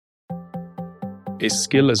A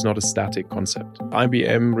skill is not a static concept.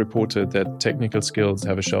 IBM reported that technical skills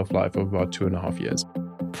have a shelf life of about 2.5 years.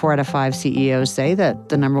 4 out of 5 CEOs say that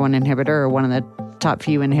the number one inhibitor or one of the top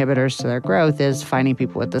few inhibitors to their growth is finding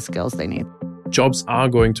people with the skills they need. Jobs are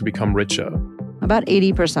going to become richer. About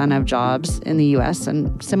 80% of jobs in the US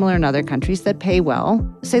and similar in other countries that pay well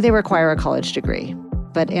say they require a college degree.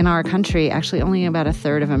 But in our country, actually only about a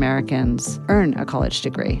third of Americans earn a college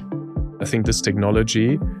degree. I think this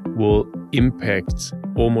technology will impact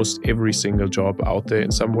almost every single job out there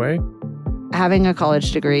in some way. Having a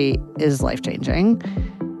college degree is life-changing,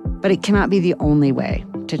 but it cannot be the only way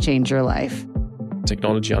to change your life.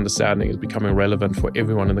 Technology understanding is becoming relevant for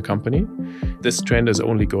everyone in the company. This trend is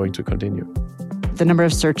only going to continue. The number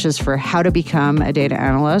of searches for how to become a data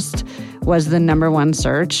analyst was the number one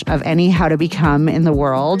search of any how to become in the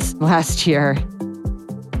world last year.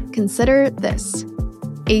 Consider this.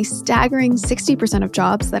 A staggering 60% of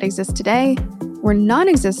jobs that exist today were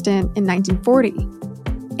non-existent in 1940.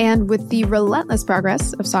 And with the relentless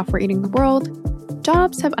progress of software eating the world,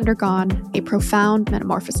 jobs have undergone a profound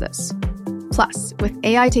metamorphosis. Plus, with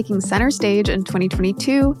AI taking center stage in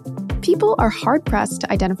 2022, people are hard-pressed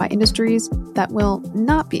to identify industries that will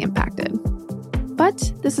not be impacted.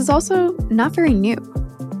 But this is also not very new.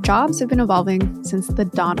 Jobs have been evolving since the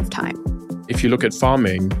dawn of time. If you look at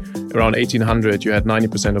farming, around 1800, you had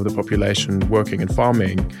 90% of the population working in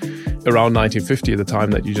farming. Around 1950, the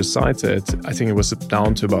time that you just cited, I think it was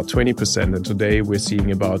down to about 20%. And today we're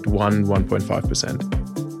seeing about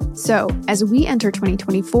 1.5%. So as we enter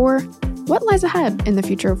 2024, what lies ahead in the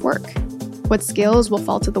future of work? What skills will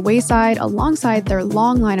fall to the wayside alongside their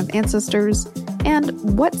long line of ancestors? And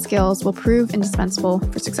what skills will prove indispensable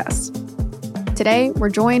for success? Today, we're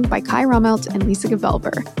joined by Kai Rommelt and Lisa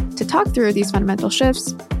Gevelber to talk through these fundamental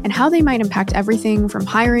shifts and how they might impact everything from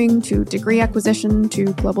hiring to degree acquisition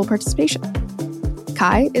to global participation.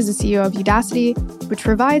 Kai is the CEO of Udacity, which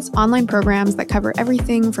provides online programs that cover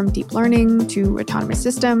everything from deep learning to autonomous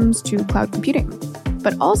systems to cloud computing,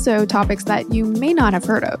 but also topics that you may not have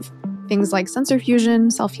heard of, things like sensor fusion,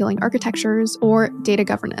 self-healing architectures, or data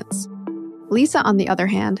governance. Lisa, on the other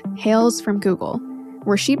hand, hails from Google,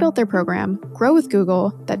 where she built their program, Grow with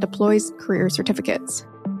Google, that deploys career certificates.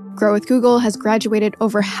 Grow with Google has graduated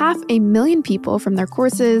over 500,000 people from their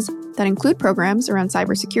courses that include programs around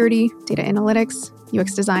cybersecurity, data analytics,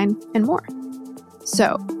 UX design, and more.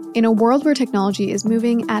 So, in a world where technology is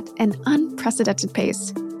moving at an unprecedented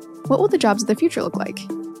pace, what will the jobs of the future look like?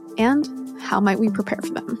 And how might we prepare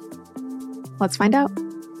for them? Let's find out.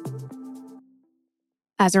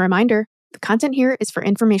 As a reminder, the content here is for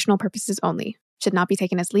informational purposes only, should not be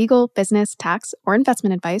taken as legal, business, tax, or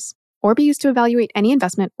investment advice, or be used to evaluate any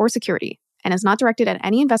investment or security, and is not directed at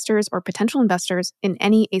any investors or potential investors in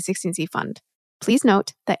any A16Z fund. Please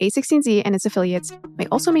note that A16Z and its affiliates may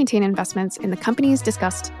also maintain investments in the companies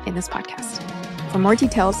discussed in this podcast. For more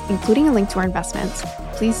details, including a link to our investments,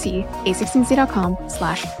 please see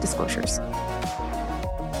a16z.com/disclosures.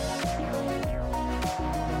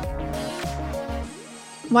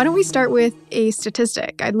 Why don't we start with a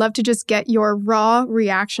statistic? I'd love to just get your raw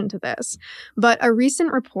reaction to this. But a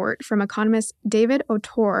recent report from economist David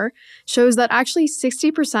Autor shows that actually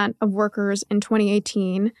 60% of workers in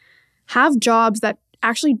 2018 have jobs that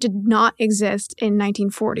actually did not exist in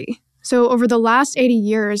 1940. So over the last 80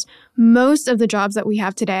 years, most of the jobs that we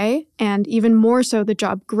have today, and even more so the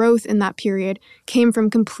job growth in that period, came from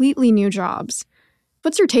completely new jobs.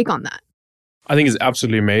 What's your take on that? I think it's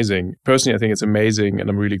absolutely amazing. Personally, I think it's amazing, and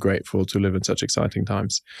I'm really grateful to live in such exciting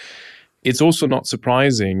times. It's also not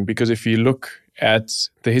surprising because if you look at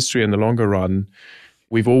the history in the longer run,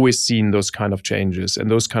 we've always seen those kind of changes, and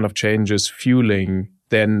those kind of changes fueling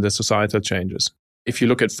then the societal changes. If you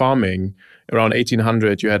look at farming, around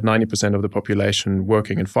 1800, you had 90% of the population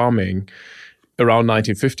working in farming. Around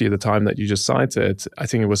 1950, the time that you just cited, I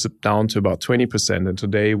think it was down to about 20%, and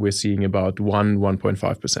today we're seeing about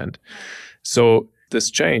 1.5%. So this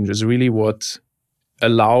change is really what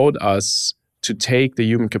allowed us to take the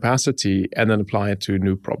human capacity and then apply it to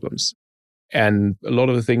new problems. And a lot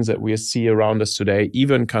of the things that we see around us today,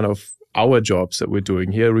 even kind of our jobs that we're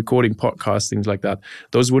doing here, recording podcasts, things like that,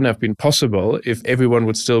 those wouldn't have been possible if everyone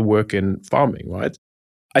would still work in farming, right?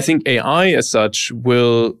 I think AI as such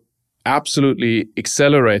will absolutely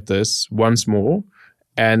accelerate this once more,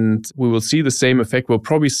 and we will see the same effect. We'll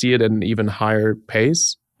probably see it at an even higher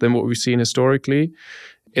pace than what we've seen historically.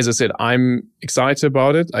 As I said, I'm excited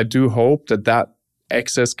about it. I do hope that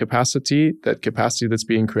excess capacity, that capacity that's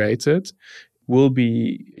being created, will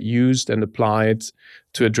be used and applied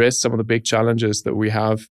to address some of the big challenges that we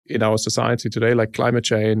have in our society today, like climate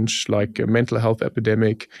change, like a mental health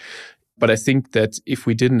epidemic, But I think that if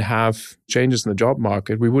we didn't have changes in the job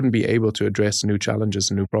market, we wouldn't be able to address new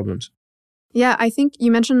challenges and new problems. Yeah, I think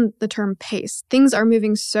you mentioned the term pace. Things are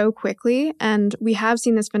moving so quickly, and we have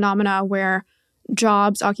seen this phenomena where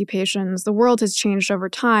jobs, occupations, the world has changed over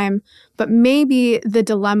time, but maybe the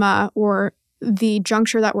dilemma or the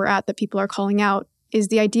juncture that we're at that people are calling out is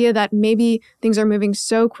the idea that maybe things are moving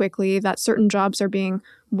so quickly that certain jobs are being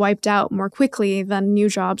wiped out more quickly than new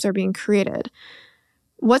jobs are being created.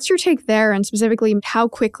 What's your take there, and specifically how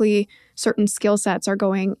quickly certain skill sets are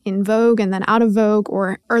going in vogue and then out of vogue?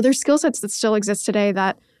 Or are there skill sets that still exist today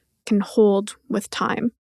that can hold with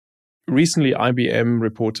time? Recently, IBM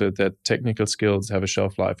reported that technical skills have a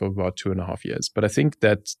shelf life of about 2.5 years. But I think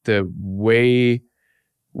that the way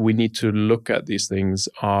we need to look at these things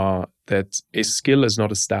are that a skill is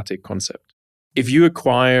not a static concept. If you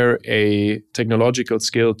acquire a technological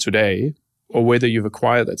skill today, or whether you've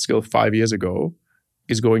acquired that skill 5 years ago,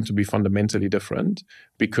 is going to be fundamentally different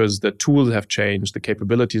because the tools have changed, the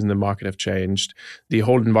capabilities in the market have changed, the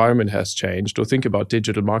whole environment has changed. Or think about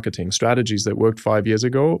digital marketing. Strategies that worked 5 years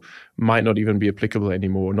ago might not even be applicable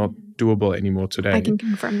anymore, not doable anymore today. I can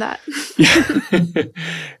confirm that. Yeah.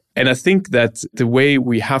 And I think that the way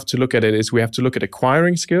we have to look at it is we have to look at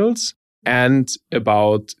acquiring skills and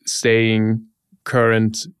about staying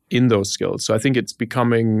current in those skills. So I think it's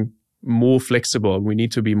becoming more flexible. We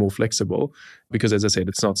need to be more flexible because, as I said,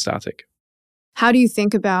 it's not static. How do you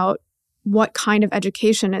think about what kind of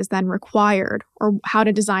education is then required, or how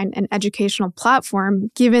to design an educational platform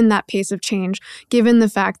given that pace of change, given the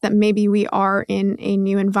fact that maybe we are in a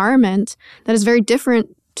new environment that is very different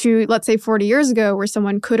to, let's say, 40 years ago, where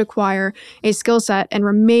someone could acquire a skill set and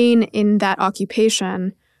remain in that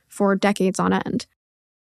occupation for decades on end?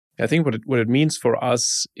 I think what it means for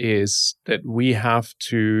us is that we have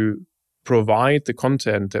to provide the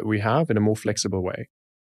content that we have in a more flexible way.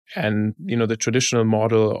 And, the traditional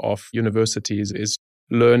model of universities is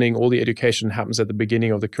learning, all the education happens at the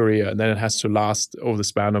beginning of the career, and then it has to last over the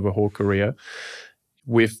span of a whole career.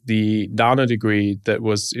 With the Dana degree that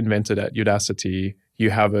was invented at Udacity,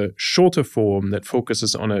 you have a shorter form that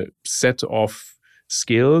focuses on a set of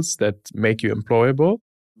skills that make you employable.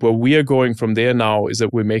 Where we are going from there now is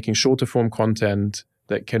that we're making shorter form content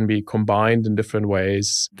that can be combined in different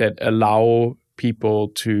ways that allow people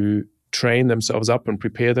to train themselves up and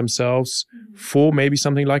prepare themselves for maybe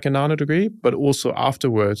something like a Nana degree, but also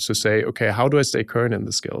afterwards to say, okay, how do I stay current in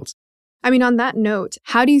the skills? I mean, on that note,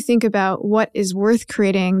 how do you think about what is worth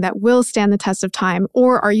creating that will stand the test of time?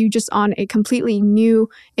 Or are you just on a completely new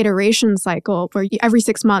iteration cycle where every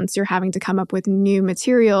 6 months you're having to come up with new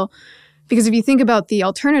material? Because if you think about the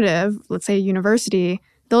alternative, let's say a university,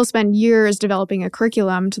 they'll spend years developing a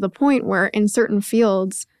curriculum to the point where in certain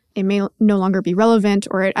fields, it may no longer be relevant,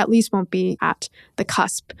 or it at least won't be at the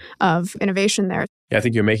cusp of innovation there. Yeah, I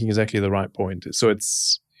think you're making exactly the right point. So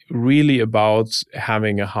it's really about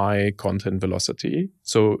having a high content velocity.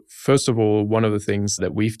 So first of all, one of the things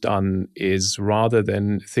that we've done is rather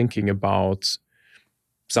than thinking about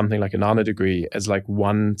something like a Nana degree as like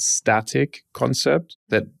one static concept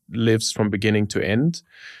that lives from beginning to end,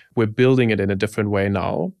 we're building it in a different way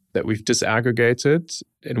now that we've disaggregated,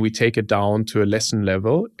 and we take it down to a lesson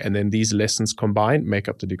level, and then these lessons combined make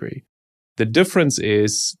up the degree. The difference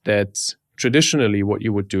is that traditionally what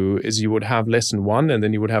you would do is you would have lesson 1, and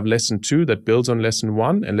then you would have lesson 2 that builds on lesson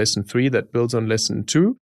 1, and lesson 3 that builds on lesson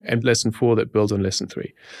 2, and lesson 4 that builds on lesson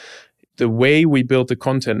 3. The way we build the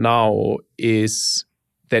content now is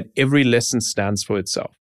that every lesson stands for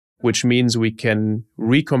itself, which means we can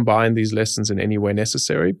recombine these lessons in any way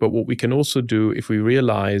necessary. But what we can also do, if we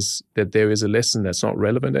realize that there is a lesson that's not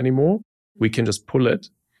relevant anymore, we can just pull it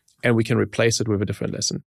and we can replace it with a different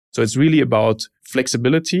lesson. So it's really about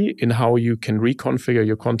flexibility in how you can reconfigure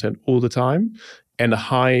your content all the time, and a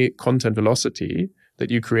high content velocity that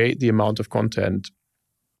you create the amount of content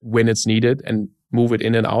when it's needed and move it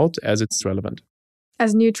in and out as it's relevant.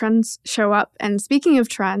 As new trends show up. And speaking of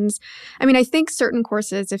trends, I mean, I think certain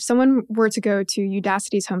courses, if someone were to go to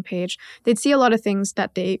Udacity's homepage, they'd see a lot of things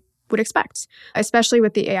that they would expect, especially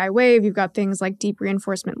with the AI wave. You've got things like deep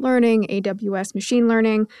reinforcement learning, AWS machine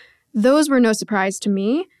learning. Those were no surprise to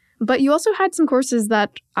me. But you also had some courses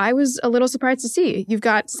that I was a little surprised to see. You've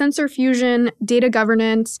got sensor fusion, data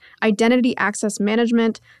governance, identity access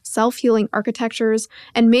management, self-healing architectures,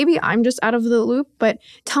 and maybe I'm just out of the loop, but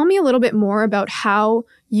tell me a little bit more about how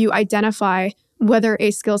you identify whether a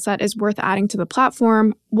skill set is worth adding to the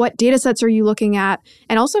platform. What data sets are you looking at?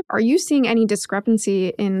 And also, are you seeing any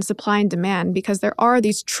discrepancy in supply and demand? Because there are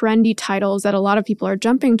these trendy titles that a lot of people are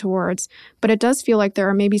jumping towards, but it does feel like there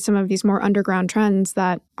are maybe some of these more underground trends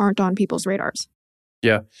that aren't on people's radars.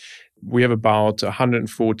 Yeah. We have about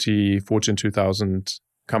 140 Fortune 2000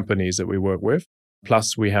 companies that we work with.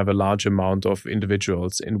 Plus, we have a large amount of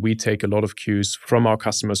individuals, and we take a lot of cues from our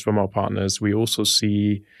customers, from our partners. We also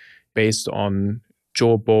see, based on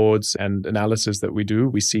job boards and analysis that we do,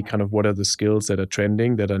 we see kind of what are the skills that are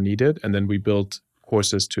trending, that are needed, and then we build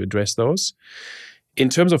courses to address those. In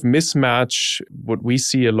terms of mismatch, what we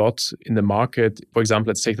see a lot in the market, for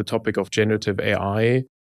example, let's take the topic of generative AI.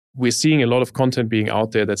 We're seeing a lot of content being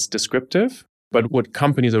out there that's descriptive, but what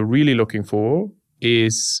companies are really looking for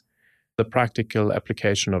is the practical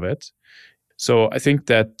application of it. So I think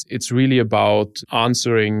that it's really about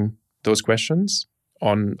answering those questions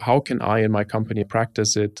on how can I in my company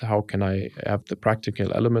practice it? How can I have the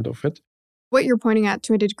practical element of it? What you're pointing at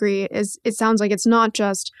to a degree is it sounds like it's not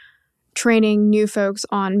just training new folks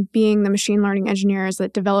on being the machine learning engineers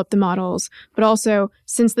that develop the models, but also,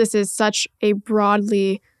 since this is such a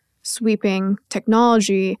broadly sweeping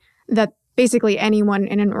technology, that basically anyone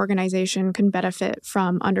in an organization can benefit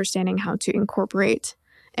from understanding how to incorporate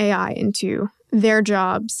AI into their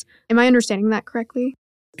jobs. Am I understanding that correctly?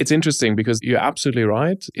 It's interesting because you're absolutely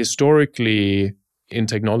right. Historically, in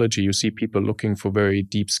technology, you see people looking for very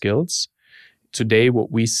deep skills. Today,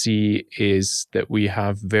 what we see is that we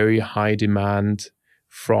have very high demand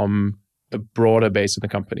from a broader base in the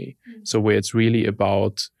company. So where it's really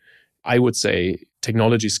about, I would say,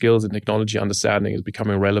 technology skills and technology understanding is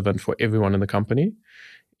becoming relevant for everyone in the company.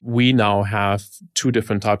 We now have two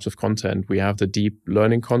different types of content. We have the deep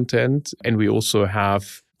learning content, and we also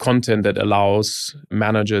have content that allows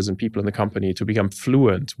managers and people in the company to become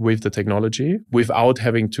fluent with the technology without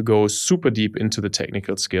having to go super deep into the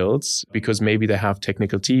technical skills, because maybe they have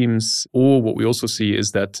technical teams. Or what we also see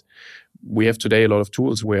is that we have today a lot of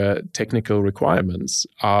tools where technical requirements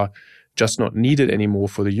are just not needed anymore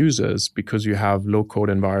for the users because you have low code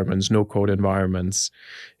environments, no code environments.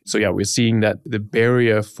 So yeah, we're seeing that the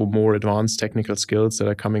barrier for more advanced technical skills that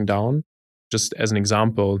are coming down. Just as an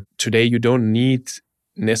example, today you don't need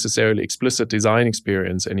necessarily explicit design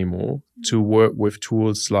experience anymore to work with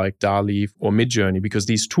tools like DALL-E or Midjourney, because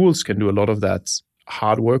these tools can do a lot of that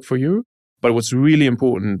hard work for you. But what's really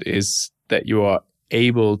important is that you are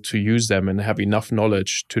able to use them and have enough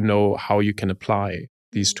knowledge to know how you can apply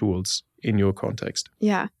these tools in your context.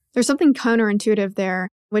 Yeah, there's something counterintuitive there,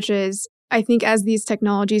 which is, I think as these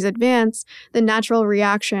technologies advance, the natural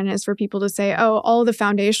reaction is for people to say, oh, all the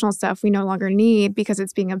foundational stuff we no longer need because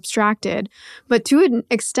it's being abstracted. But to an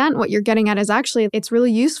extent, what you're getting at is actually, it's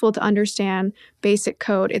really useful to understand basic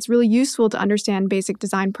code. It's really useful to understand basic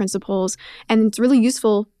design principles. And it's really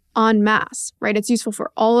useful en masse, right? It's useful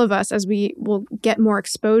for all of us as we will get more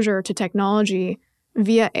exposure to technology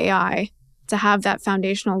via AI to have that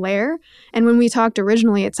foundational layer. And when we talked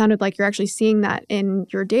originally, it sounded like you're actually seeing that in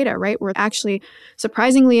your data, right? Where actually,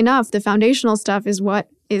 surprisingly enough, the foundational stuff is what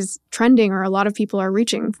is trending or a lot of people are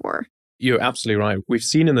reaching for. You're absolutely right. We've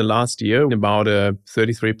seen in the last year about a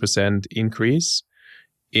 33% increase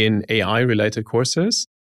in AI-related courses.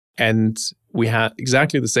 And we had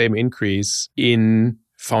exactly the same increase in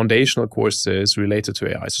foundational courses related to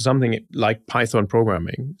AI. So something like Python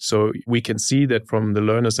programming. So we can see that from the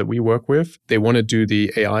learners that we work with, they want to do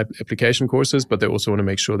the AI application courses, but they also want to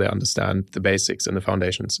make sure they understand the basics and the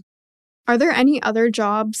foundations. Are there any other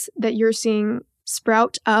jobs that you're seeing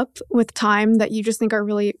sprout up with time that you just think are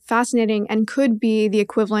really fascinating and could be the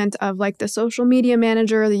equivalent of like the social media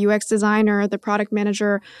manager, the UX designer, the product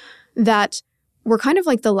manager, that we're kind of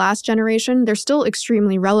like the last generation? They're still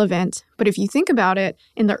extremely relevant. But if you think about it,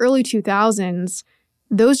 in the early 2000s,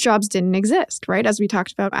 those jobs didn't exist, right? As we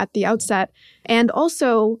talked about at the outset. And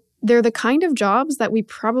also, they're the kind of jobs that we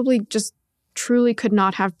probably just truly could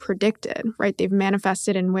not have predicted, right? They've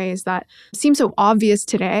manifested in ways that seem so obvious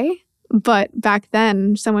today. But back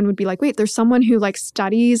then, someone would be like, wait, there's someone who like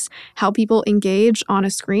studies how people engage on a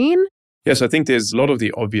screen? Yes, I think there's a lot of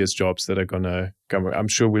the obvious jobs that are going to come. I'm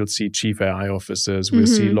sure we'll see chief AI officers. We'll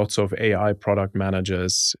see lots of AI product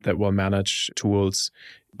managers that will manage tools.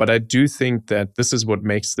 But I do think that this is what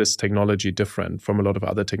makes this technology different from a lot of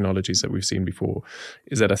other technologies that we've seen before,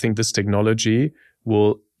 is that I think this technology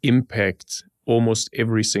will impact almost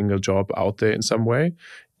every single job out there in some way.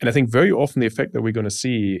 And I think very often the effect that we're going to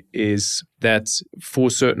see is that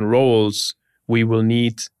for certain roles, we will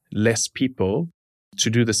need less people to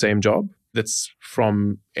do the same job. That's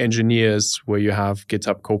from engineers where you have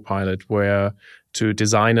GitHub Copilot, where to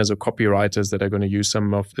designers or copywriters that are going to use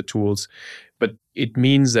some of the tools. But it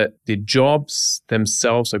means that the jobs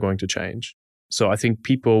themselves are going to change. So I think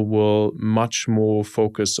people will much more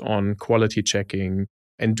focus on quality checking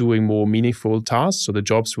and doing more meaningful tasks. So the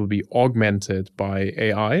jobs will be augmented by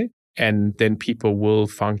AI. And then people will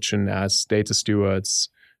function as data stewards.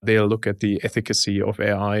 They'll look at the efficacy of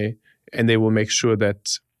AI, and they will make sure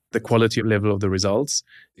that the quality level of the results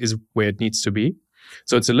is where it needs to be.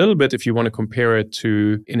 So it's a little bit, if you want to compare it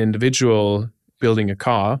to an individual building a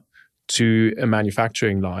car to a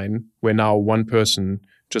manufacturing line, where now one person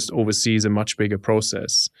just oversees a much bigger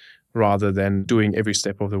process rather than doing every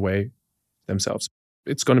step of the way themselves.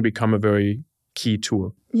 It's going to become a very key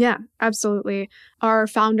tool. Yeah, absolutely. Our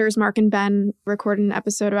founders, Mark and Ben, recorded an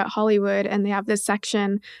episode about Hollywood, and they have this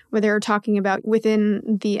section where they're talking about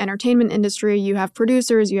within the entertainment industry, you have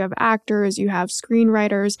producers, you have actors, you have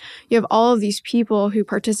screenwriters, you have all of these people who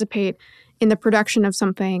participate in the production of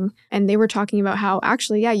something. And they were talking about how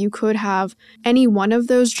actually, yeah, you could have any one of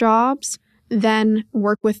those jobs then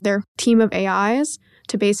work with their team of AIs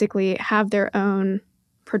to basically have their own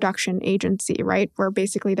production agency, right? Where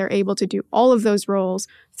basically they're able to do all of those roles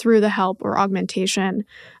through the help or augmentation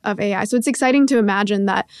of AI. So it's exciting to imagine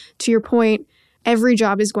that, to your point, every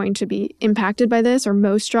job is going to be impacted by this, or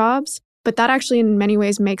most jobs, but that actually in many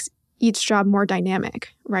ways makes each job more dynamic,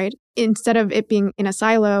 right? Instead of it being in a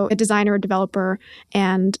silo, a designer, a developer,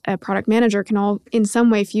 and a product manager can all in some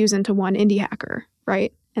way fuse into one indie hacker,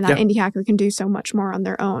 right? And that indie hacker can do so much more on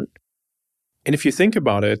their own. And if you think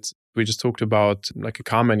about it, we just talked about like a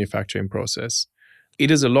car manufacturing process. It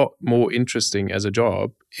is a lot more interesting as a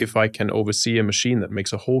job if I can oversee a machine that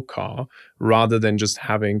makes a whole car rather than just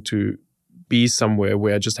having to be somewhere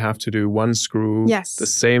where I just have to do one screw, the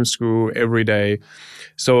same screw every day.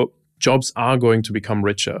 So jobs are going to become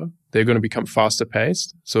richer. They're going to become faster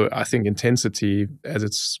paced. So I think intensity, as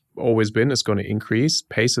it's always been, is going to increase.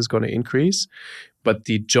 Pace is going to increase. But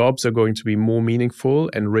the jobs are going to be more meaningful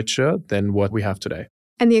and richer than what we have today.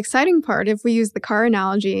 And the exciting part, if we use the car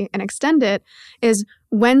analogy and extend it, is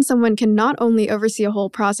when someone can not only oversee a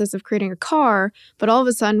whole process of creating a car, but all of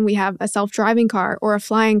a sudden we have a self-driving car or a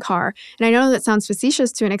flying car. And I know that sounds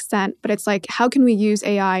facetious to an extent, but it's like, how can we use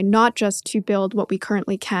AI not just to build what we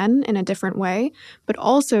currently can in a different way, but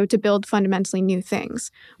also to build fundamentally new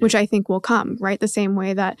things, which I think will come, right? The same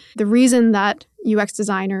way that the reason that UX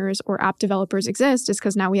designers or app developers exist is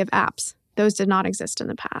because now we have apps. Those did not exist in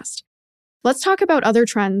the past. Let's talk about other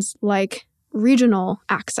trends like regional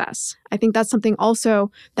access. I think that's something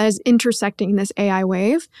also that is intersecting this AI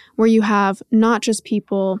wave, where you have not just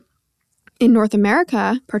people in North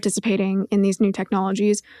America participating in these new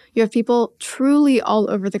technologies, you have people truly all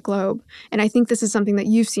over the globe. And I think this is something that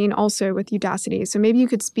you've seen also with Udacity. So maybe you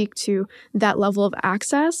could speak to that level of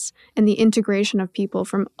access and the integration of people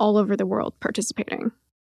from all over the world participating.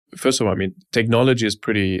 First of all, I mean, technology is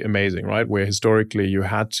pretty amazing, right? Where historically you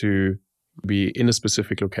had to be in a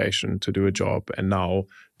specific location to do a job. And now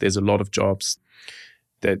there's a lot of jobs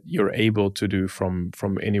that you're able to do from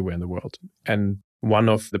anywhere in the world. And one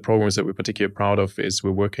of the programs that we're particularly proud of is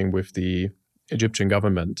we're working with the Egyptian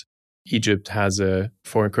government. Egypt has a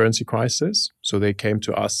foreign currency crisis. So they came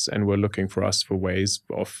to us and were looking for us for ways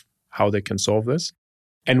of how they can solve this.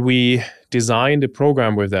 And we designed a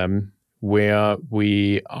program with them where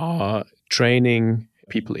we are training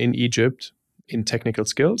people in Egypt in technical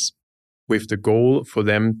skills, with the goal for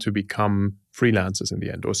them to become freelancers in the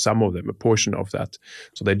end, or some of them, a portion of that.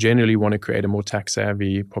 So they generally want to create a more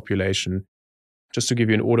tech-savvy population. Just to give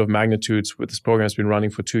you an order of magnitudes, with this program has been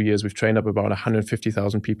running for 2 years, we've trained up about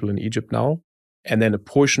 150,000 people in Egypt now. And then a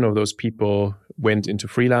portion of those people went into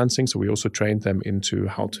freelancing. So we also trained them into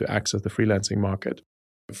how to access the freelancing market.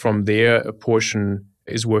 From there, a portion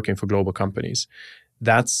is working for global companies.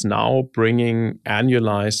 That's now bringing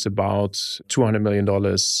annualized about $200 million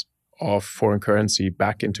of foreign currency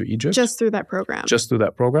back into Egypt. Just through that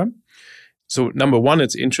program. So number one,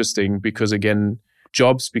 it's interesting because, again,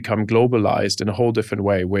 jobs become globalized in a whole different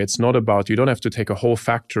way, where it's not about, you don't have to take a whole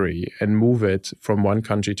factory and move it from one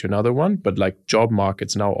country to another one, but like job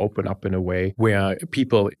markets now open up in a way where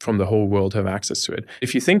people from the whole world have access to it.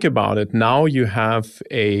 If you think about it, now you have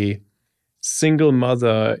a single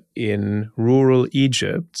mother in rural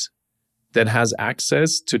Egypt that has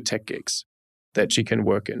access to tech gigs that she can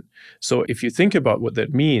work in. So if you think about what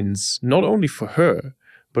that means, not only for her,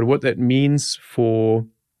 but what that means for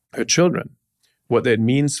her children, what that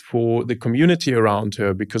means for the community around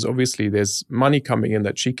her, because obviously there's money coming in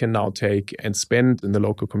that she can now take and spend in the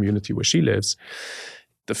local community where she lives.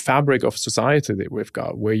 The fabric of society that we've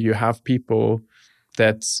got, where you have people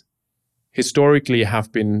that historically have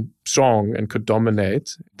been strong and could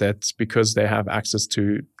dominate, that's because they have access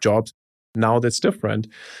to jobs. Now that's different.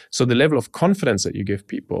 So the level of confidence that you give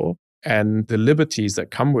people and the liberties that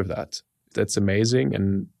come with that, that's amazing.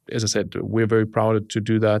 And as I said, we're very proud to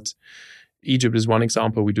do that Egypt is one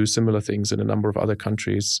example. We do similar things in a number of other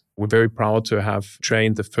countries. We're very proud to have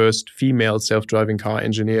trained the first female self-driving car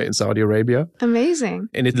engineer in Saudi Arabia. Amazing.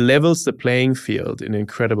 And it levels the playing field in an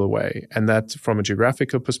incredible way. And that from a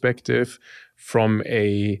geographical perspective, from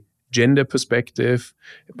a gender perspective,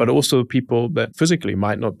 but also people that physically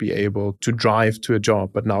might not be able to drive to a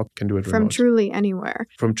job, but now can do it From remote. truly anywhere.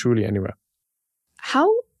 From truly anywhere. How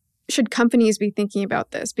should companies be thinking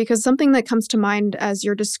about this? Because something that comes to mind as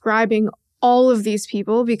you're describing all of these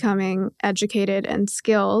people becoming educated and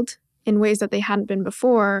skilled in ways that they hadn't been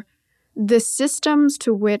before, the systems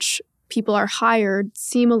to which people are hired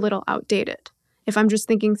seem a little outdated. If I'm just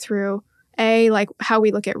thinking through, like how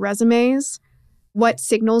we look at resumes, what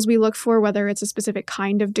signals we look for, whether it's a specific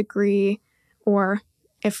kind of degree or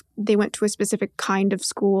if they went to a specific kind of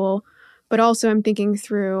school. But also I'm thinking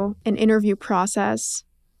through an interview process,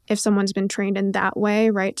 if someone's been trained in that way,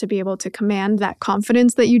 right, to be able to command that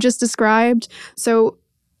confidence that you just described. So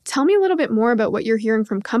tell me a little bit more about what you're hearing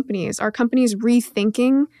from companies. Are companies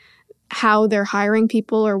rethinking how they're hiring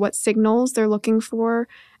people or what signals they're looking for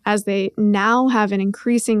as they now have an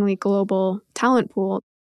increasingly global talent pool?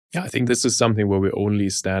 Yeah, I think this is something where we're only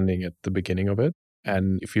standing at the beginning of it.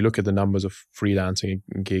 And if you look at the numbers of freelancing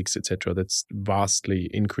gigs, etc., that's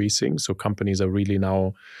vastly increasing. So companies are really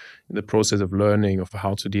now in the process of learning of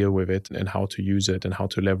how to deal with it and how to use it and how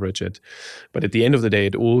to leverage it. But at the end of the day,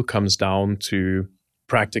 it all comes down to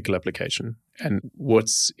practical application. And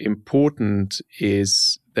what's important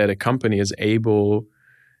is that a company is able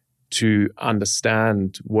to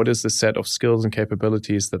understand what is the set of skills and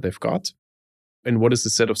capabilities that they've got, and what is the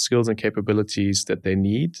set of skills and capabilities that they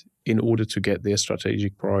need in order to get their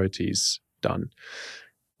strategic priorities done.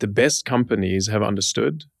 The best companies have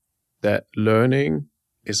understood that learning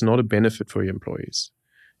is not a benefit for your employees.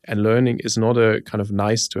 And learning is not a kind of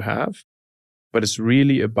nice to have, but it's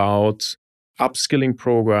really about upskilling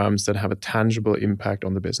programs that have a tangible impact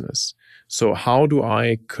on the business. So how do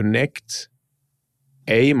I connect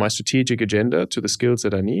my strategic agenda to the skills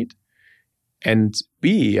that I need? And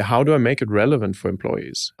B, how do I make it relevant for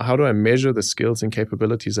employees? How do I measure the skills and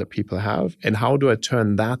capabilities that people have? And how do I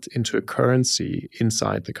turn that into a currency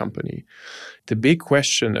inside the company? The big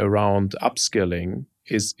question around upskilling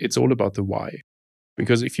is it's all about the why.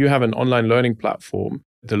 Because if you have an online learning platform,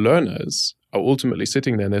 the learners are ultimately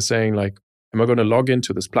sitting there and they're saying like, am I going to log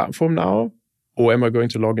into this platform now? Or am I going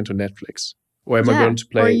to log into Netflix? Or am I going to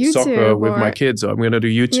play soccer with my kids? Or I'm going to do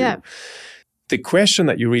YouTube? Yeah. The question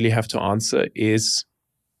that you really have to answer is,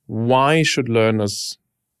 why should learners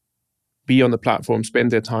be on the platform, spend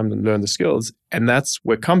their time and learn the skills? And that's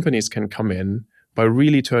where companies can come in by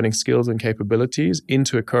really turning skills and capabilities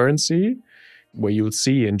into a currency, where you'll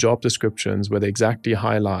see in job descriptions where they exactly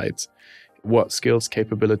highlight what skills,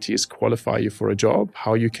 capabilities qualify you for a job,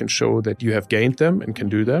 how you can show that you have gained them and can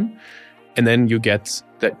do them. And then you get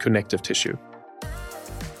that connective tissue.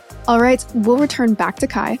 All right, we'll return back to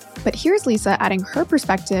Kai, but here's Lisa adding her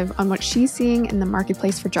perspective on what she's seeing in the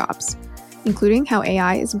marketplace for jobs, including how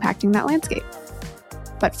AI is impacting that landscape.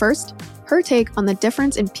 But first, her take on the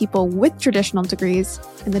difference in people with traditional degrees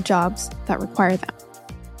and the jobs that require them.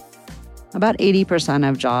 About 80%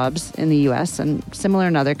 of jobs in the US and similar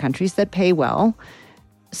in other countries that pay well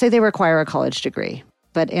say they require a college degree.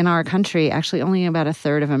 But in our country, actually only about a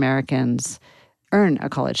third of Americans earn a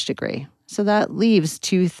college degree. So that leaves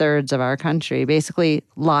 2/3 of our country basically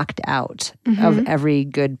locked out of every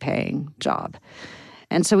good paying job.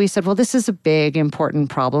 And so we said, well, this is a big, important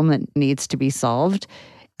problem that needs to be solved.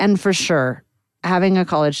 And for sure, having a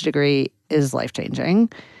college degree is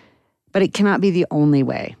life-changing, but it cannot be the only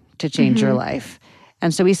way to change your life.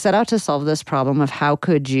 And so we set out to solve this problem of how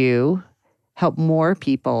could you help more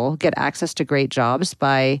people get access to great jobs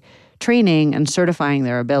by training and certifying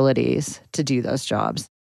their abilities to do those jobs.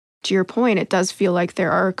 To your point, it does feel like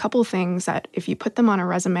there are a couple things that if you put them on a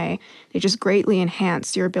resume, they just greatly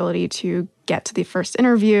enhance your ability to get to the first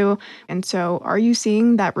interview. And so are you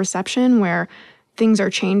seeing that reception where things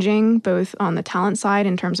are changing both on the talent side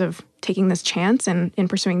in terms of taking this chance and in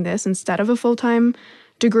pursuing this instead of a full-time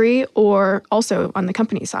degree, or also on the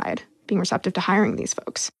company side, being receptive to hiring these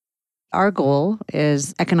folks? Our goal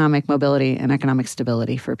is economic mobility and economic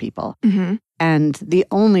stability for people. And the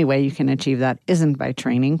only way you can achieve that isn't by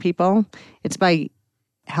training people. It's by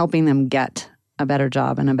helping them get a better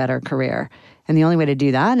job and a better career. And the only way to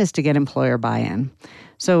do that is to get employer buy-in.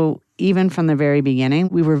 So even from the very beginning,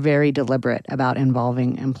 we were very deliberate about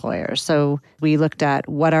involving employers. So we looked at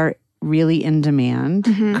what are really in-demand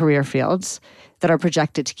career fields that are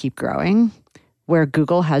projected to keep growing, where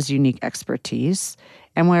Google has unique expertise,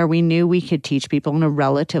 and where we knew we could teach people in a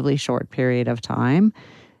relatively short period of time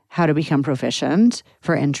how to become proficient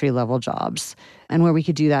for entry-level jobs, and where we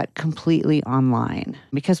could do that completely online,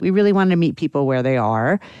 because we really wanted to meet people where they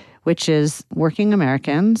are, which is working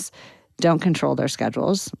Americans don't control their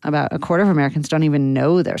schedules. About a quarter of Americans don't even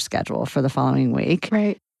know their schedule for the following week.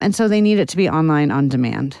 Right. And so they need it to be online on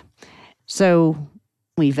demand. So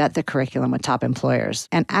we vet the curriculum with top employers.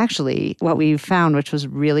 And actually, what we found, which was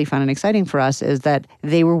really fun and exciting for us, is that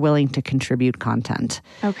they were willing to contribute content.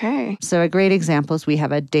 Okay. So a great example is we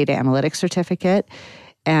have a data analytics certificate,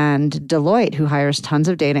 and Deloitte, who hires tons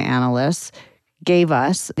of data analysts, gave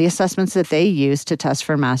us the assessments that they use to test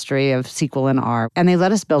for mastery of SQL and R, and they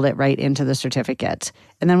let us build it right into the certificate.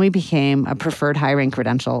 And then we became a preferred hiring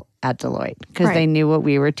credential at Deloitte because they knew what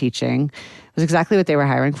we were teaching was exactly what they were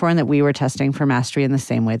hiring for, and that we were testing for mastery in the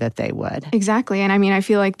same way that they would. Exactly. And I mean, I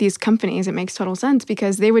feel like these companies, it makes total sense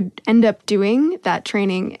because they would end up doing that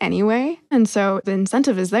training anyway. And so the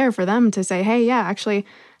incentive is there for them to say, hey, yeah, actually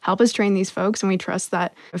help us train these folks. And we trust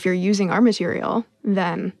that if you're using our material,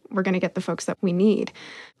 then we're going to get the folks that we need.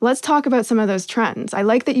 Let's talk about some of those trends. I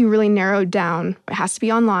like that you really narrowed down. It has to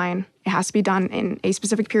be online. It has to be done in a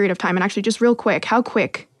specific period of time. And actually, just real quick, how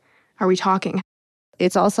quick are we talking?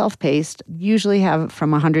 It's all self-paced, usually have from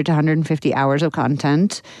 100 to 150 hours of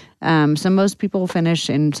content. So most people finish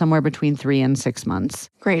in somewhere between 3 and 6 months.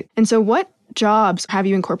 Great. And so what jobs have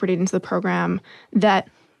you incorporated into the program that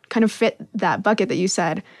kind of fit that bucket that you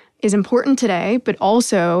said is important today, but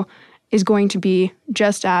also is going to be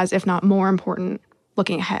just as, if not more important,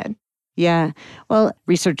 looking ahead? Yeah. Well,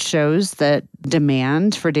 research shows that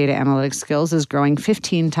demand for data analytics skills is growing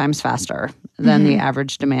 15 times faster than the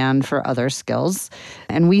average demand for other skills.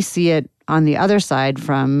 And we see it on the other side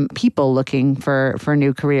from people looking for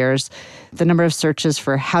new careers. The number of searches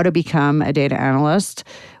for how to become a data analyst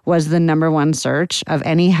was the number one search of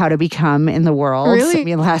any how to become in the world.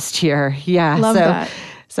 Really? Last year. Yeah. Love that.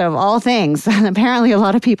 So of all things, apparently a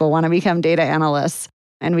lot of people want to become data analysts.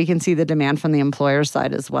 And we can see the demand from the employer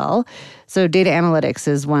side as well. So data analytics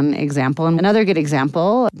is one example. And another good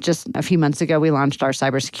example, just a few months ago, we launched our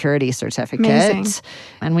cybersecurity certificate. Amazing.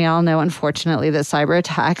 And we all know, unfortunately, that cyber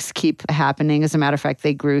attacks keep happening. As a matter of fact,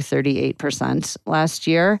 they grew 38% last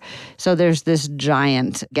year. So there's this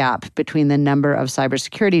giant gap between the number of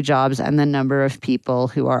cybersecurity jobs and the number of people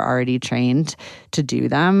who are already trained to do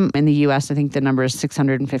them. In the US, I think the number is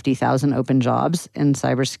 650,000 open jobs in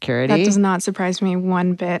cybersecurity. That does not surprise me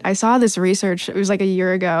one bit. I saw this research, it was like a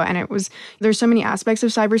year ago, and there's so many aspects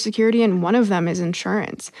of cybersecurity, and one of them is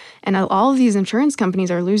insurance. And all of these insurance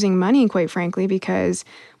companies are losing money, quite frankly, because,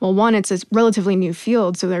 well, one, it's a relatively new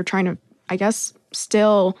field, so they're trying to, I guess,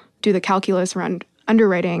 still do the calculus around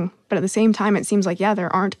underwriting, but at the same time, it seems like, yeah,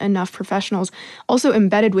 there aren't enough professionals also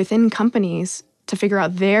embedded within companies to figure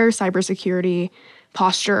out their cybersecurity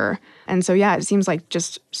posture. And so, yeah, it seems like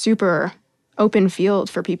just super open field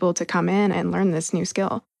for people to come in and learn this new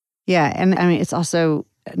skill. Yeah, and I mean, it's also,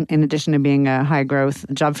 in addition to being a high growth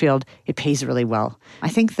job field, it pays really well. I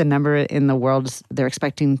think the number in the world, they're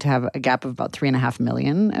expecting to have a gap of about 3.5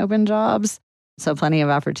 million open jobs. So plenty of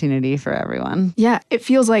opportunity for everyone. Yeah, it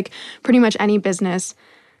feels like pretty much any business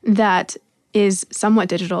that is somewhat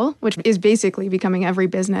digital, which is basically becoming every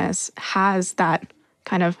business, has that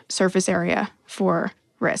kind of surface area for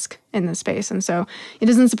risk in this space. And so it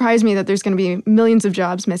doesn't surprise me that there's going to be millions of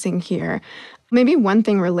jobs missing here. Maybe one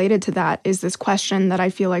thing related to that is this question that I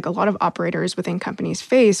feel like a lot of operators within companies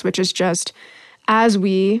face, which is just, as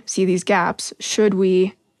we see these gaps, should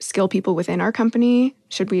we skill people within our company?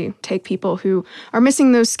 Should we take people who are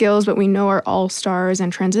missing those skills but we know are all-stars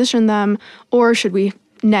and transition them? Or should we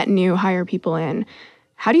net new hire people in?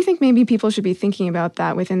 How do you think maybe people should be thinking about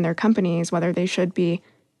that within their companies, whether they should be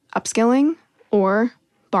upskilling or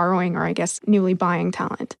borrowing, or I guess newly buying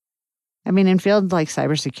talent? I mean, in fields like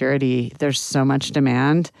cybersecurity, there's so much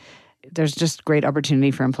demand. There's just great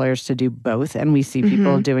opportunity for employers to do both. And we see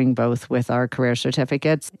people doing both with our career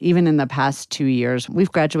certificates. Even in the past 2 years,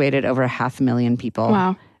 we've graduated over 500,000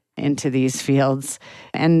 people into these fields.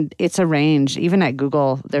 And it's a range. Even at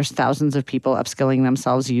Google, there's thousands of people upskilling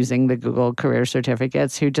themselves using the Google career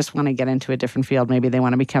certificates who just want to get into a different field. Maybe they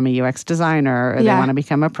want to become a UX designer, or they want to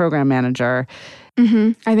become a program manager.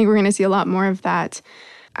 I think we're going to see a lot more of that.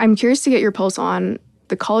 I'm curious to get your pulse on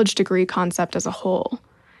the college degree concept as a whole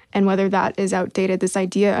and whether that is outdated, this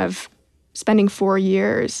idea of spending 4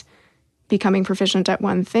 years becoming proficient at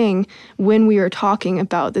one thing when we are talking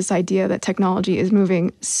about this idea that technology is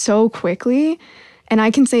moving so quickly. And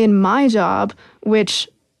I can say in my job, which,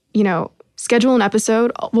 schedule an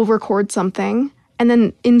episode, we'll record something. And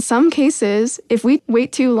then in some cases, if we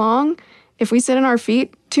wait too long, if we sit on our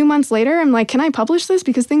feet 2 months later, I'm like, can I publish this?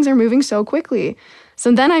 Because things are moving so quickly.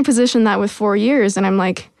 So then I position that with 4 years and I'm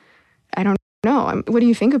like, I don't know. What do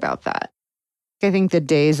you think about that? I think the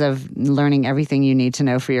days of learning everything you need to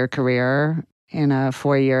know for your career in a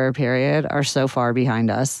 4-year period are so far behind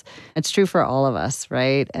us. It's true for all of us,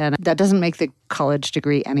 right? And that doesn't make the college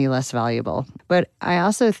degree any less valuable. But I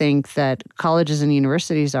also think that colleges and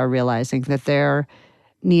universities are realizing that they're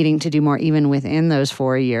needing to do more even within those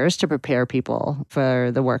 4 years to prepare people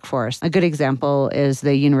for the workforce. A good example is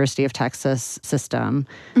the University of Texas system.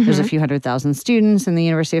 There's a few 100,000 students in the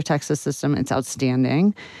University of Texas system. It's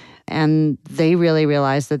outstanding. And they really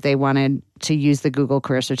realized that they wanted to use the Google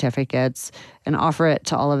Career Certificates and offer it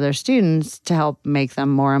to all of their students to help make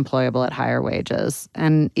them more employable at higher wages.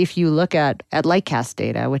 And if you look at Lightcast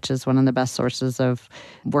data, which is one of the best sources of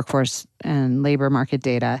workforce and labor market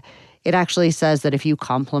data, it actually says that if you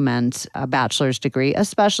complement a bachelor's degree,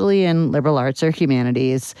 especially in liberal arts or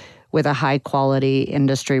humanities, with a high-quality,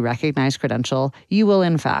 industry-recognized credential, you will,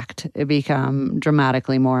 in fact, become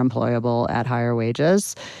dramatically more employable at higher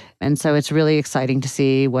wages. And so it's really exciting to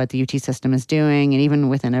see what the UT system is doing. And even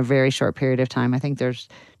within a very short period of time, I think there's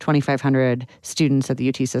 2,500 students at the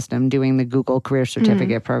UT system doing the Google Career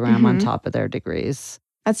Certificate program on top of their degrees.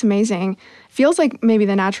 That's amazing. Feels like maybe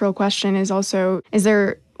the natural question is also, is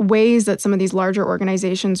there ways that some of these larger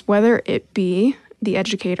organizations, whether it be the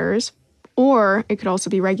educators, or it could also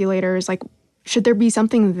be regulators, like, should there be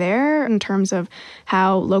something there in terms of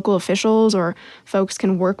how local officials or folks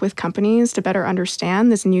can work with companies to better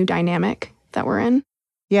understand this new dynamic that we're in?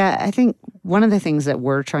 Yeah, I think one of the things that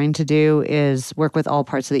we're trying to do is work with all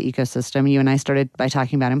parts of the ecosystem. You and I started by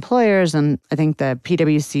talking about employers, and I think the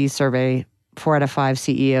PwC survey, 4 out of 5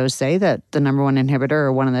 CEOs say that the number one inhibitor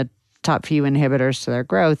or one of the top few inhibitors to their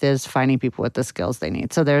growth is finding people with the skills they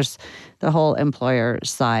need. So there's the whole employer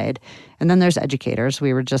side. And then there's educators.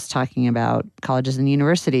 We were just talking about colleges and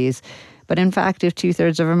universities. But in fact, if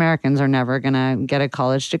 2/3 of Americans are never going to get a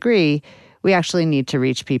college degree, we actually need to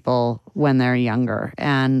reach people when they're younger.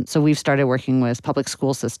 And so we've started working with public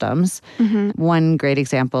school systems. One great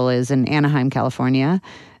example is in Anaheim, California.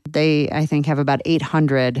 They, I think, have about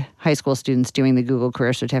 800 high school students doing the Google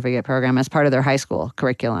Career Certificate program as part of their high school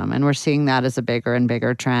curriculum. And we're seeing that as a bigger and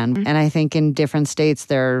bigger trend. And I think in different states,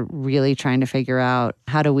 they're really trying to figure out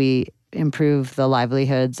how do we improve the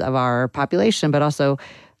livelihoods of our population, but also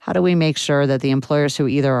how do we make sure that the employers who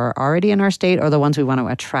either are already in our state or the ones we want to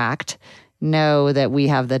attract know that we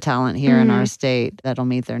have the talent here in our state that'll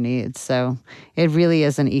meet their needs. So it really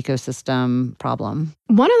is an ecosystem problem.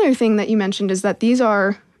 One other thing that you mentioned is that these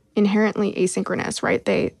are inherently asynchronous, right?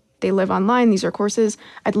 They live online. These are courses.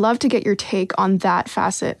 I'd love to get your take on that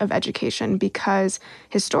facet of education because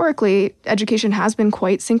historically, education has been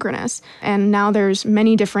quite synchronous. And now there's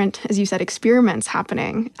many different, as you said, experiments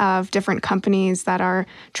happening of different companies that are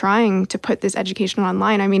trying to put this education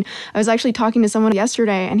online. I mean, I was actually talking to someone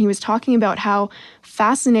yesterday and he was talking about how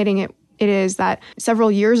fascinating it is that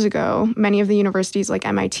several years ago, many of the universities like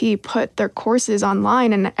MIT put their courses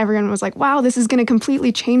online and everyone was like, wow, this is going to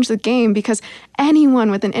completely change the game because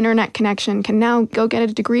anyone with an internet connection can now go get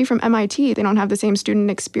a degree from MIT. They don't have the same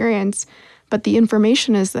student experience, but the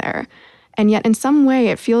information is there. And yet in some way,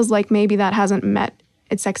 it feels like maybe that hasn't met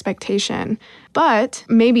its expectation. But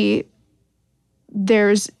maybe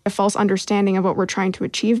there's a false understanding of what we're trying to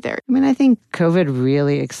achieve there. I mean, I think COVID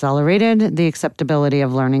really accelerated the acceptability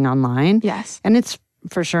of learning online. Yes. And it's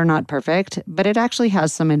for sure not perfect, but it actually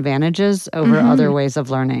has some advantages over other ways of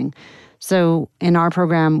learning. So in our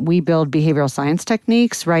program, we build behavioral science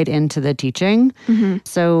techniques right into the teaching.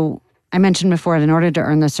 So I mentioned before, in order to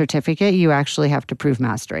earn the certificate, you actually have to prove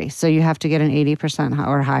mastery. So you have to get an 80%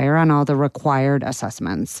 or higher on all the required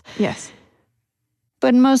assessments. Yes.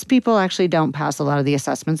 But most people actually don't pass a lot of the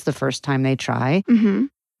assessments the first time they try.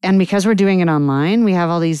 And because we're doing it online, we have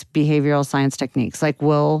all these behavioral science techniques. Like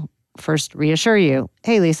we'll first reassure you,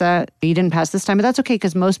 hey, Lisa, you didn't pass this time, but that's okay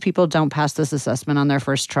because most people don't pass this assessment on their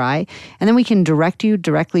first try. And then we can direct you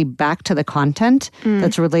directly back to the content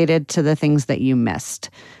that's related to the things that you missed,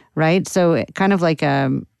 right? So kind of like a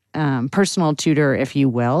personal tutor, if you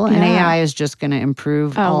will. And AI is just going to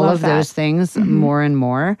improve all of those things more and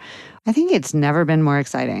more. I think it's never been more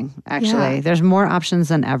exciting, actually. There's more options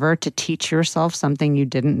than ever to teach yourself something you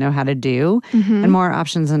didn't know how to do, and more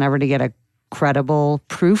options than ever to get a credible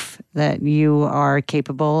proof that you are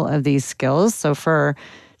capable of these skills. So for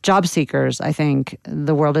job seekers, I think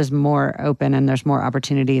the world is more open and there's more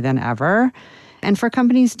opportunity than ever. And for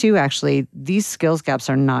companies too, actually, these skills gaps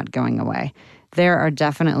are not going away. there are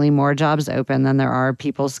definitely more jobs open than there are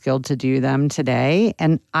people skilled to do them today.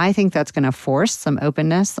 And I think that's going to force some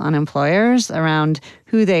openness on employers around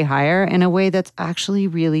who they hire in a way that's actually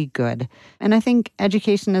really good. And I think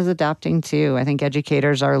education is adapting too. I think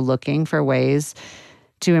educators are looking for ways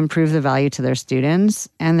to improve the value to their students,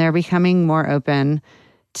 and they're becoming more open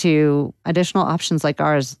to additional options like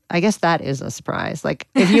ours. I guess that is a surprise. Like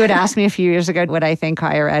if you had asked me a few years ago, would I think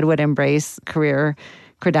higher ed would embrace career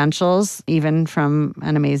credentials, even from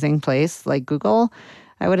an amazing place like Google,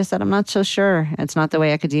 I would have said, I'm not so sure. It's not the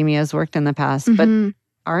way academia has worked in the past. Mm-hmm. But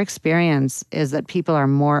our experience is that people are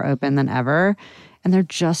more open than ever, and they're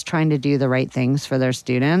just trying to do the right things for their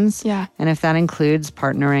students. Yeah. And if that includes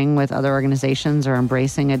partnering with other organizations or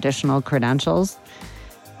embracing additional credentials,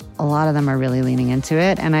 a lot of them are really leaning into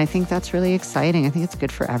it. And I think that's really exciting. I think it's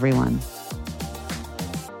good for everyone.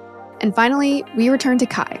 And finally, we return to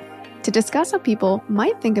Kai to discuss how people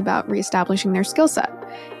might think about reestablishing their skill set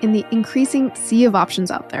in the increasing sea of options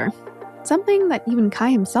out there, something that even Kai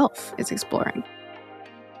himself is exploring.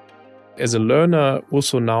 As a learner,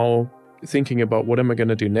 also now thinking about what am I going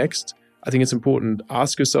to do next, I think it's important,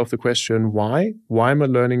 ask yourself the question, why? Why am I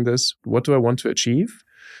learning this? What do I want to achieve?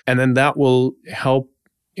 And then that will help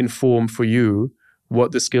inform for you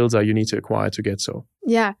what the skills are you need to acquire to get so.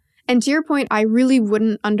 Yeah. And to your point, I really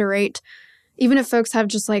wouldn't underrate, even if folks have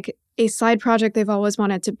just like a side project they've always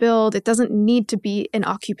wanted to build, it doesn't need to be an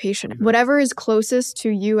occupation. Whatever is closest to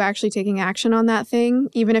you actually taking action on that thing,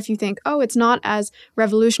 even if you think, oh, it's not as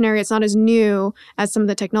revolutionary, it's not as new as some of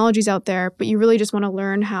the technologies out there, but you really just want to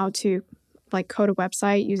learn how to like code a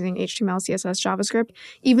website using HTML, CSS, JavaScript,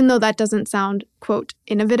 even though that doesn't sound, quote,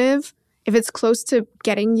 innovative, if it's close to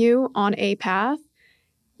getting you on a path,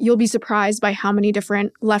 you'll be surprised by how many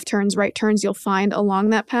different left turns, right turns you'll find along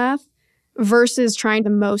that path versus trying the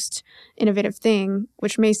most innovative thing,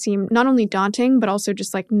 which may seem not only daunting, but also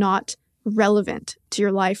just like not relevant to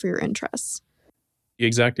your life or your interests. You're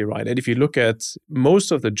exactly right. And if you look at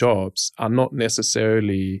most of the jobs are not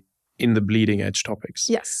necessarily in the bleeding edge topics.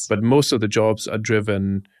 Yes. But most of the jobs are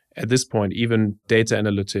driven at this point, even data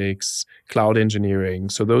analytics, cloud engineering.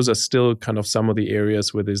 So those are still kind of some of the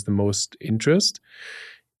areas where there's the most interest.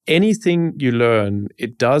 Anything you learn,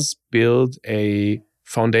 it does build a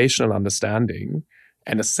foundational understanding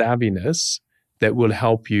and a savviness that will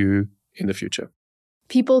help you in the future.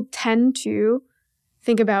 People tend to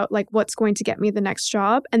think about like what's going to get me the next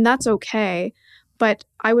job, and that's okay. But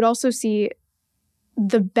I would also see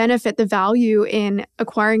the benefit, the value in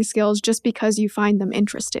acquiring skills just because you find them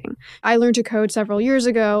interesting. I learned to code several years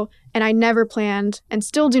ago, and I never planned and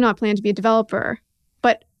still do not plan to be a developer.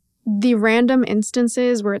 But the random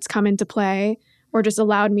instances where it's come into play or just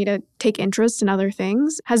allowed me to take interest in other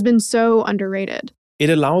things has been so underrated. It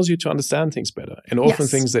allows you to understand things better and often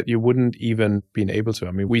Yes. things that you wouldn't even been able to.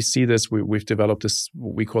 I mean, we see this, we've developed this,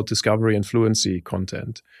 what we call discovery and fluency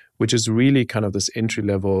content, which is really kind of this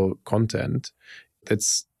entry-level content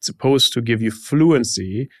that's supposed to give you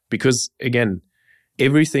fluency because, again,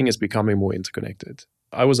 everything is becoming more interconnected.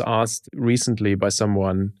 I was asked recently by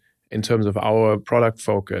someone in terms of our product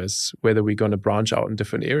focus, whether we're going to branch out in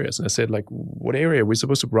different areas. And I said, like, what area are we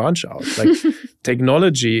supposed to branch out? Like,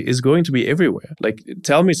 technology is going to be everywhere. Like,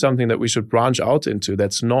 tell me something that we should branch out into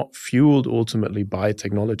that's not fueled ultimately by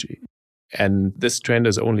technology. And this trend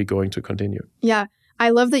is only going to continue. Yeah,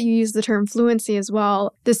 I love that you use the term fluency as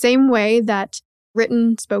well. The same way that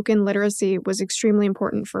written, spoken literacy was extremely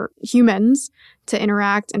important for humans to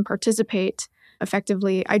interact and participate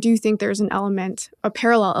effectively, I do think there's an element, a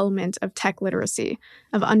parallel element of tech literacy,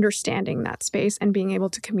 of understanding that space and being able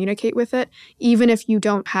to communicate with it, even if you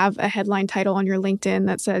don't have a headline title on your LinkedIn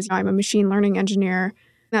that says, I'm a machine learning engineer.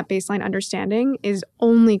 That baseline understanding is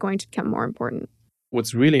only going to become more important.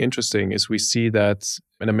 What's really interesting is we see that,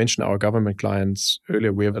 and I mentioned our government clients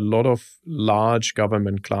earlier, we have a lot of large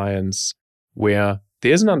government clients where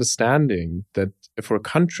there's an understanding that for a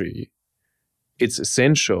country, it's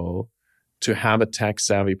essential to have a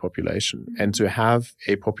tech-savvy population and to have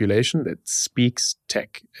a population that speaks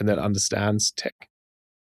tech and that understands tech.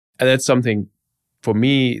 And that's something, for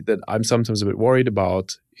me, that I'm sometimes a bit worried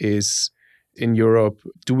about is in Europe,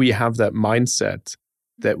 do we have that mindset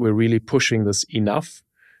that we're really pushing this enough,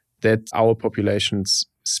 that our populations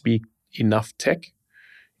speak enough tech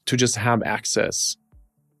to just have access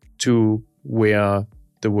to where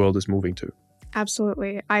the world is moving to?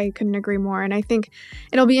 Absolutely. I couldn't agree more. And I think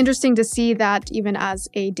it'll be interesting to see that even as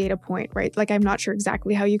a data point, right? Like, I'm not sure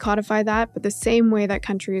exactly how you codify that, but the same way that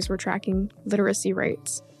countries were tracking literacy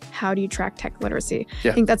rates, how do you track tech literacy?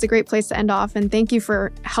 Yeah. I think that's a great place to end off. And thank you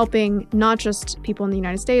for helping not just people in the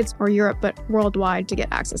United States or Europe, but worldwide to get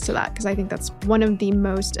access to that, because I think that's one of the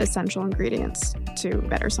most essential ingredients to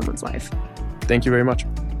better someone's life. Thank you very much.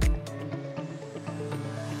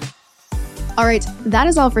 All right, that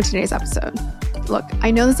is all for today's episode. Look,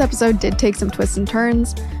 I know this episode did take some twists and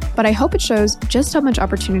turns, but I hope it shows just how much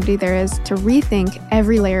opportunity there is to rethink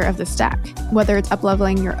every layer of the stack, whether it's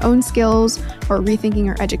up-leveling your own skills or rethinking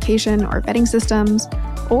your education or vetting systems,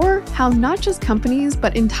 or how not just companies,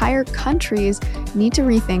 but entire countries need to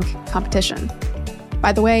rethink competition.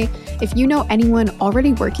 By the way, if you know anyone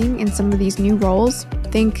already working in some of these new roles,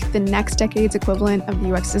 think the next decade's equivalent of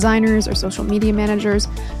UX designers or social media managers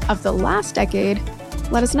of the last decade,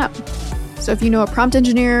 let us know. So if you know a prompt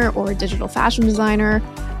engineer or a digital fashion designer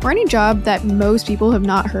or any job that most people have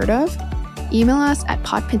not heard of, email us at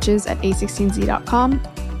podpitches@a16z.com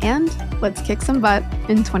and let's kick some butt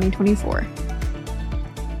in 2024.